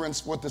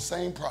deliverance with the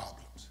same problems.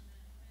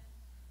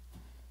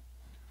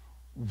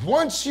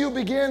 Once you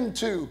begin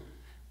to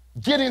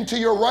get into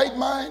your right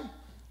mind,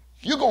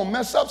 you're going to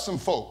mess up some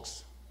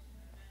folks.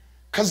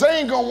 Because they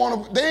ain't going to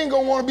want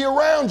to be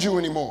around you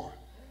anymore.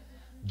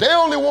 They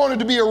only wanted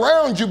to be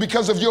around you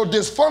because of your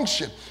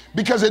dysfunction,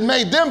 because it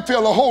made them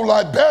feel a whole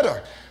lot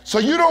better. So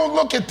you don't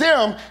look at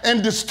them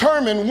and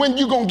determine when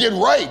you're going to get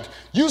right.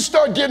 You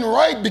start getting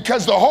right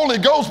because the Holy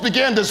Ghost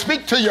began to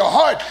speak to your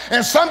heart,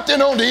 and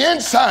something on the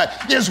inside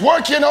is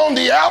working on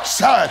the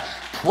outside.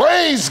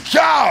 Praise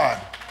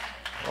God.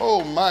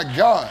 Oh, my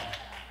God.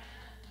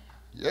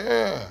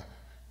 Yeah.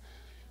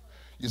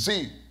 You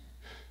see,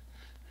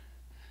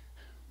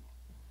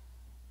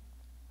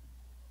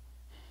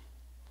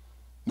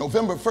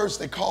 November 1st,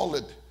 they call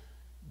it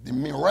the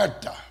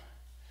Mireta,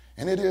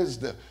 and it is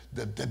the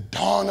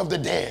dawn of the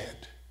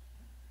dead.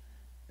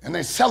 And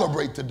they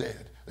celebrate the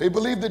dead. They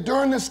believe that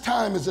during this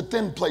time is a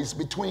thin place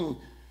between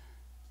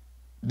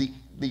the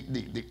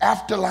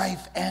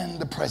afterlife and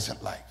the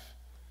present life.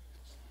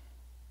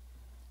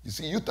 You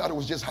see, you thought it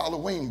was just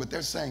Halloween, but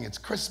they're saying it's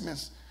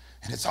Christmas,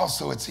 and it's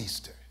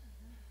Easter.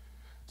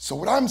 So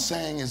what I'm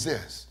saying is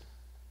this.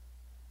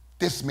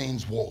 This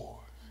means war.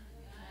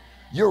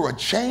 You're a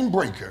chain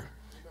breaker.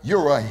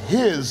 You're a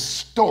his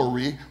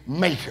story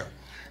maker.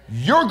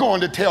 You're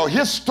going to tell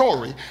his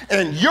story,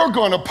 and you're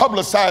going to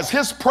publicize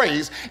his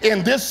praise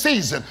in this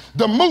season.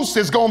 The moose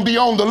is going to be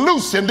on the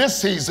loose in this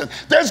season.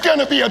 There's going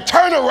to be a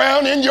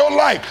turnaround in your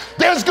life.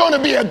 There's going to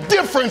be a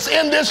difference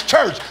in this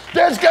church.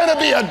 There's going to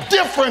be a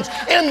difference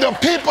in the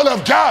people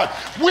of God.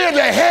 We're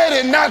the head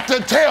and not the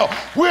tail.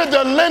 We're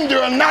the lender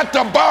and not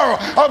the borrower,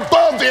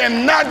 above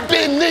and not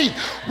beneath.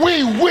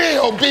 We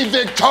will be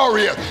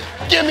victorious.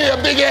 Give me a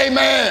big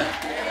amen.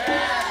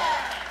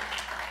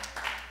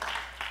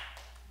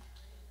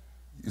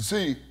 You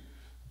see,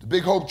 the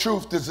big hope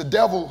truth is the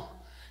devil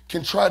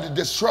can try to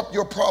disrupt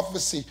your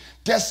prophecy,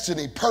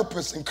 destiny,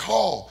 purpose, and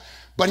call,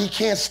 but he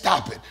can't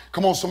stop it.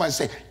 Come on, somebody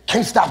say,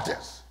 can't stop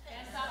this.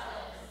 Can't stop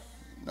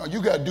this. No,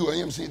 you got to do an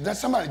MC. That's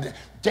somebody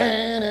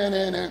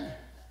there.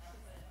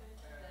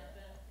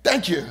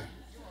 Thank you.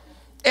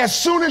 As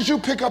soon as you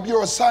pick up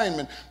your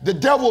assignment, the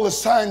devil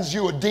assigns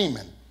you a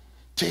demon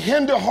to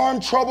hinder, harm,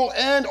 trouble,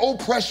 and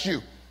oppress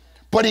you.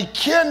 But he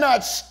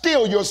cannot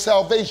steal your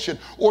salvation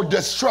or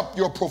disrupt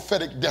your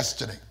prophetic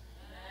destiny.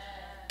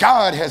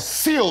 God has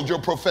sealed your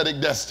prophetic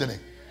destiny.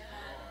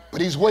 But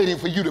he's waiting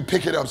for you to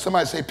pick it up.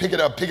 Somebody say, pick it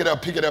up, pick it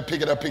up, pick it up,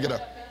 pick it up, pick it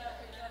up.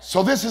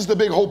 So this is the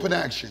big hope in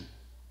action.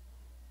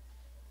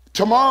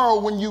 Tomorrow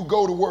when you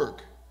go to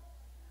work,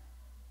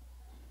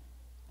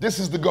 this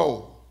is the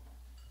goal.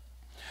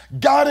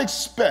 God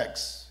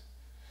expects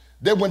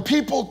that when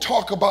people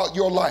talk about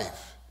your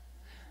life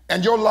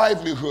and your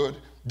livelihood,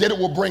 that it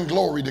will bring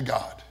glory to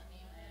God.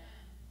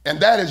 And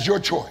that is your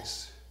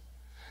choice.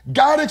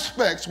 God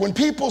expects when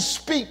people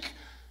speak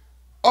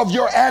of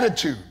your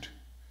attitude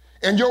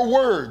and your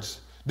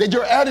words, that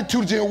your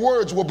attitudes and your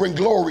words will bring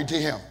glory to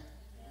him.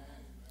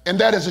 And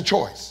that is a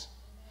choice.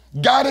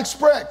 God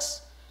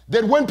expects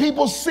that when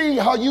people see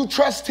how you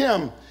trust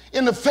him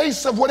in the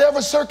face of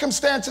whatever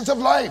circumstances of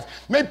life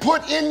may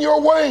put in your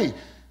way,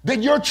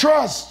 that your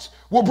trust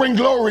will bring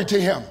glory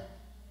to him.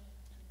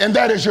 And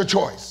that is your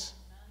choice.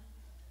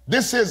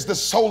 This is the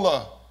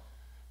sola,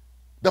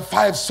 the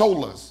five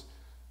solas.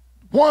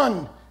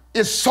 One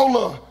is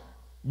sola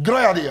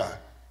gratia,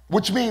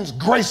 which means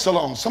grace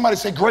alone. Somebody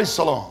say grace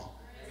alone.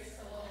 Grace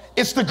alone.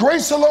 It's the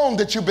grace alone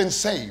that you've been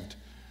saved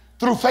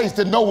through faith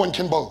that no one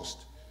can boast.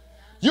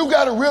 You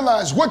got to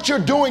realize what you're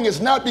doing is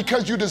not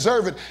because you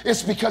deserve it.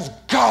 It's because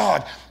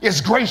God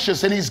is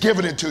gracious and he's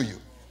given it to you.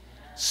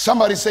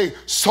 Somebody say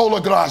sola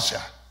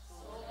gratia.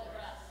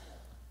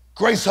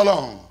 Grace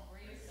alone.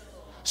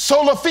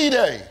 Sola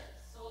fide.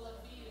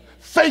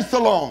 Faith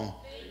alone.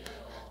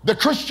 The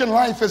Christian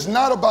life is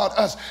not about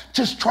us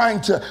just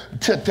trying to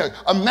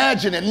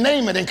imagine and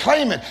name it and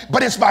claim it,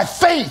 but it's by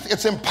faith.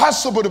 It's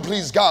impossible to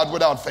please God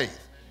without faith.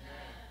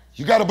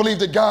 You got to believe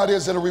that God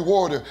is a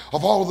rewarder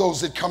of all of those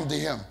that come to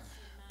him.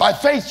 By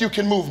faith, you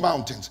can move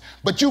mountains,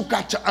 but you've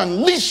got to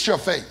unleash your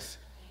faith.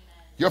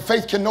 Your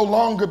faith can no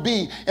longer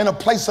be in a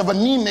place of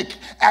anemic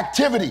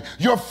activity.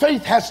 Your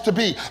faith has to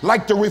be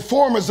like the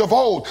reformers of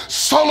old,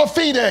 sola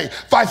fide,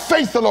 by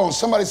faith alone.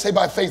 Somebody say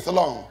by faith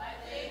alone.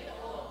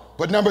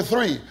 But number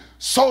 3,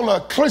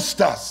 sola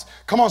Christus.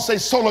 Come on, say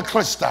sola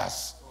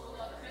Christus.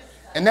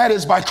 And that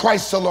is by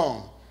Christ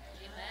alone.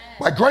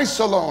 By grace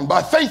alone,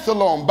 by faith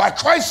alone, by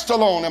Christ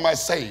alone am I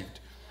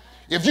saved.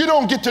 If you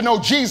don't get to know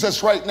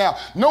Jesus right now,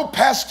 no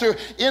pastor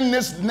in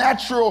this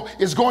natural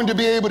is going to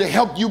be able to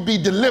help you be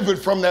delivered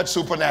from that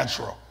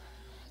supernatural.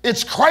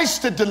 It's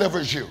Christ that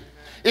delivers you.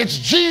 It's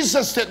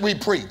Jesus that we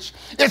preach.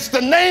 It's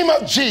the name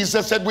of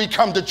Jesus that we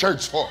come to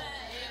church for.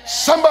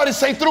 Somebody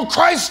say through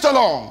Christ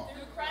alone.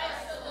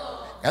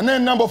 And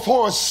then number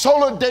 4 is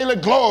sola deo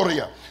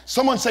gloria.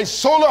 Someone say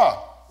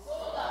sola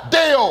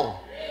deo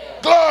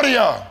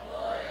gloria.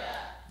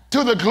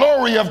 To the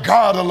glory of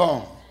God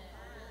alone.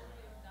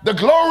 The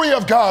glory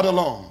of God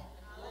alone.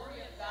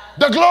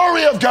 The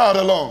glory of God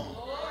alone.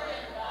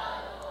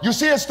 You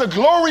see, it's the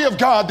glory of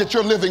God that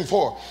you're living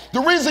for.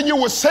 The reason you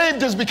were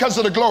saved is because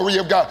of the glory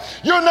of God.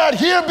 You're not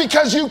here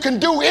because you can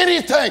do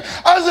anything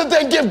other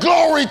than give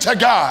glory to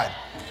God.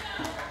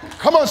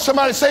 Come on,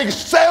 somebody say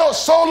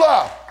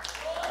sola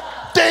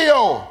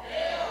deo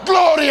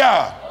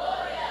gloria.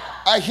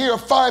 I hear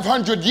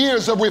 500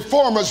 years of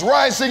reformers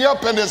rising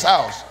up in this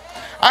house.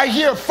 I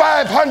hear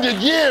 500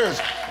 years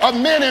of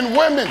men and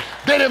women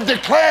that have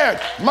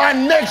declared my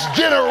next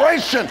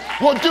generation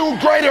will do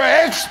greater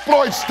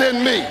exploits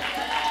than me.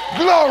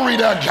 Glory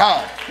to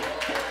God.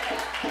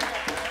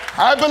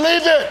 I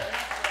believe it.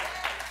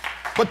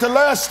 But the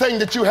last thing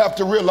that you have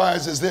to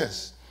realize is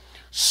this.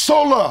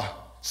 Sola,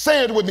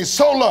 say it with me,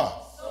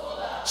 sola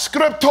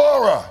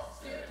scriptura.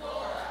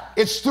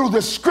 It's through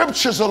the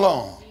scriptures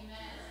alone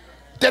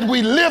that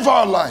we live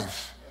our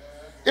life.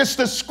 It's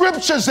the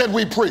scriptures that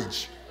we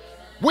preach.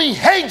 We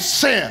hate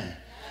sin.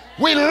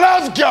 We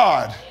love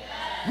God.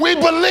 We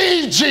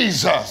believe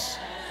Jesus.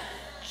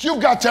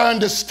 You've got to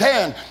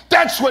understand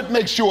that's what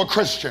makes you a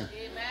Christian.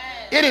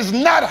 It is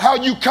not how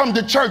you come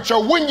to church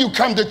or when you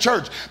come to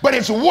church, but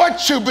it's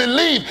what you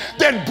believe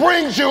that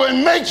brings you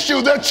and makes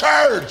you the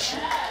church.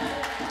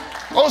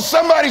 Oh,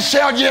 somebody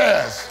shout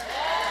yes.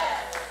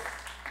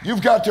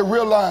 You've got to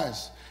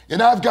realize,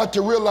 and I've got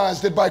to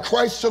realize that by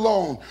Christ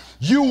alone,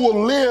 you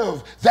will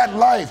live that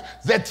life,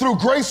 that through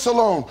grace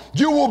alone,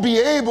 you will be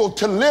able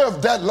to live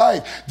that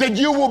life, that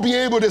you will be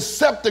able to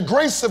accept the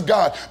grace of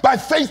God by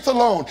faith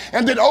alone,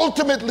 and that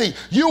ultimately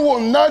you will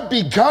not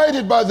be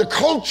guided by the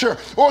culture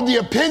or the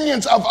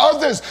opinions of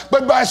others,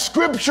 but by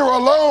scripture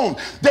alone,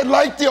 that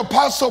like the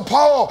Apostle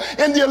Paul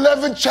in the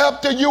 11th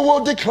chapter, you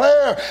will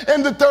declare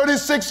in the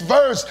 36th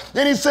verse,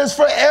 and he says,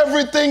 for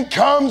everything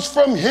comes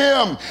from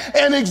him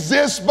and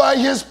exists by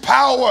his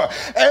power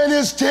and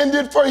is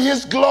tended for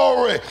his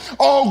glory.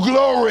 All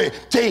glory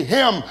to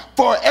him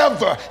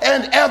forever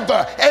and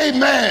ever.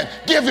 Amen.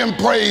 Give him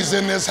praise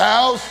in this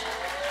house.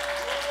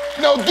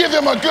 No, give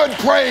him a good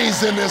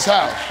praise in this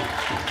house.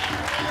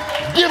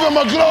 Give him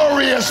a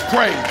glorious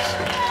praise.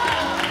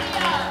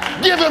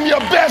 Give him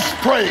your best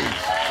praise.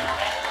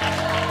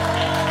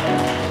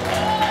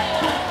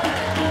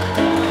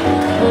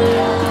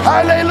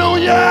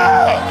 Hallelujah.